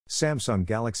Samsung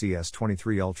Galaxy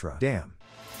S23 Ultra. Damn.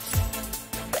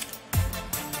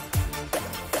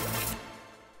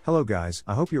 Hello guys,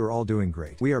 I hope you are all doing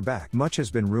great. We are back. Much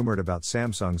has been rumored about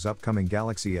Samsung's upcoming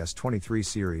Galaxy S23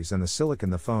 series and the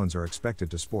silicon the phones are expected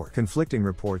to sport. Conflicting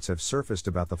reports have surfaced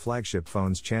about the flagship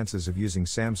phone's chances of using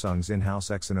Samsung's in-house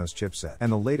Exynos chipset,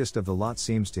 and the latest of the lot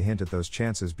seems to hint at those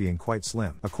chances being quite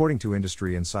slim. According to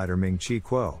industry insider Ming-Chi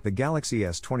Kuo, the Galaxy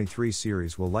S23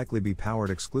 series will likely be powered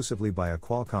exclusively by a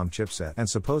Qualcomm chipset, and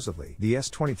supposedly, the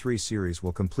S23 series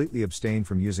will completely abstain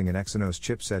from using an Exynos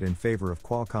chipset in favor of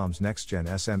Qualcomm's next-gen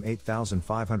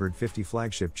SM8550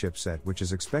 flagship chipset, which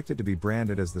is expected to be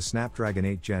branded as the Snapdragon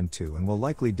 8 Gen 2 and will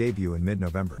likely debut in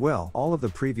mid-November. Well, all of the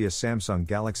previous Samsung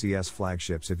Galaxy S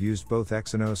flagships have used both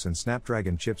Exynos and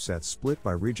Snapdragon chipsets split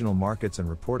by regional markets, and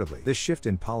reportedly, this shift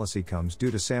in policy comes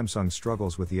due to Samsung's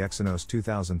struggles with the Exynos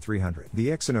 2300. The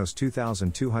Exynos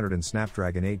 2200 and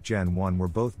Snapdragon 8 Gen 1 were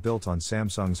both built on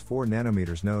Samsung's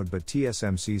 4nm node, but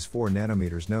TSMC's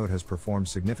 4nm node has performed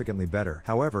significantly better,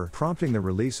 however, prompting the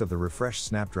release of the refreshed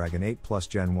Snapdragon 8 Plus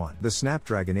Gen 1. The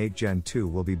Snapdragon 8 Gen 2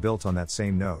 will be built on that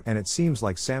same node, and it seems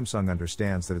like Samsung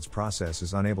understands that its process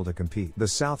is unable to compete. The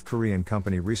South Korean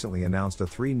company recently announced a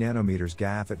 3nm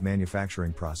GAAFET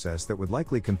manufacturing process that would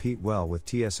likely compete well with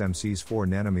TSMC's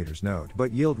 4nm node,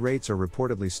 but yield rates are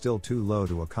reportedly still too low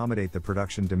to accommodate the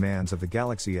production demands of the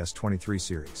Galaxy S23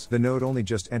 series. The node only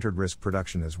just entered risk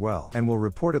production as well, and will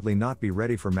reportedly not be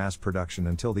ready for mass production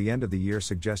until the end of the year,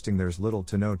 suggesting there's little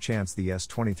to no chance the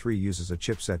S23 uses a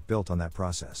chipset built on that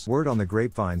process. Word on the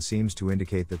grapevine seems to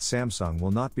indicate that Samsung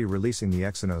will not be releasing the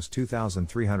Exynos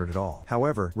 2300 at all.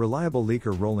 However, reliable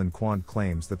leaker Roland Quandt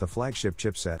claims that the flagship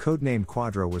chipset, codenamed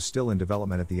Quadro, was still in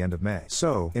development at the end of May.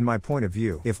 So, in my point of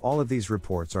view, if all of these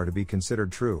reports are to be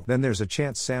considered true, then there's a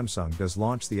chance Samsung does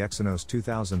launch the Exynos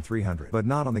 2300, but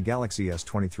not on the Galaxy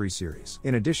S23 series.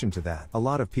 In addition to that, a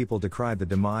lot of people decried the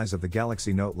demise of the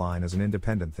Galaxy Note line as an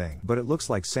independent thing, but it looks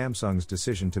like Samsung's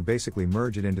decision to basically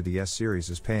merge it into the S series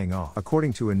is paying off.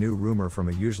 According to a new rumor from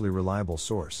a usually reliable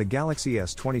source, the Galaxy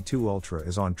S22 Ultra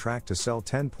is on track to sell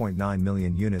 10.9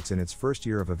 million units in its first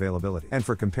year of availability. And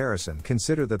for comparison,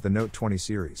 consider that the Note 20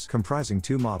 series, comprising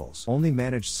two models, only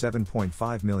managed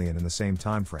 7.5 million in the same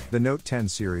timeframe. The Note 10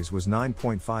 series was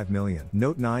 9.5 million,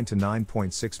 Note 9 to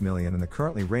 9.6 million, and the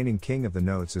currently reigning king of the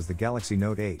Notes is the Galaxy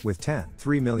Note 8, with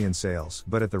 10.3 million sales.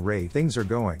 But at the rate things are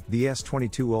going, the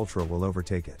S22 Ultra will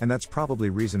overtake it. And that's probably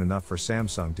reason enough for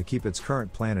Samsung to keep its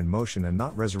current plan in motion and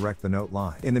not resurrect the Note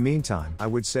line. In the meantime, I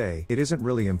would say, it isn't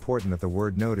really important that the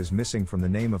word Note is missing from the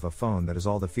name of a phone that has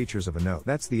all the features of a Note.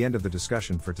 That's the end of the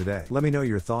discussion for today. Let me know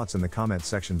your thoughts in the comment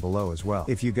section below as well.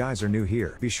 If you guys are new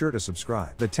here, be sure to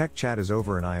subscribe. The tech chat is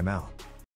over and I am out.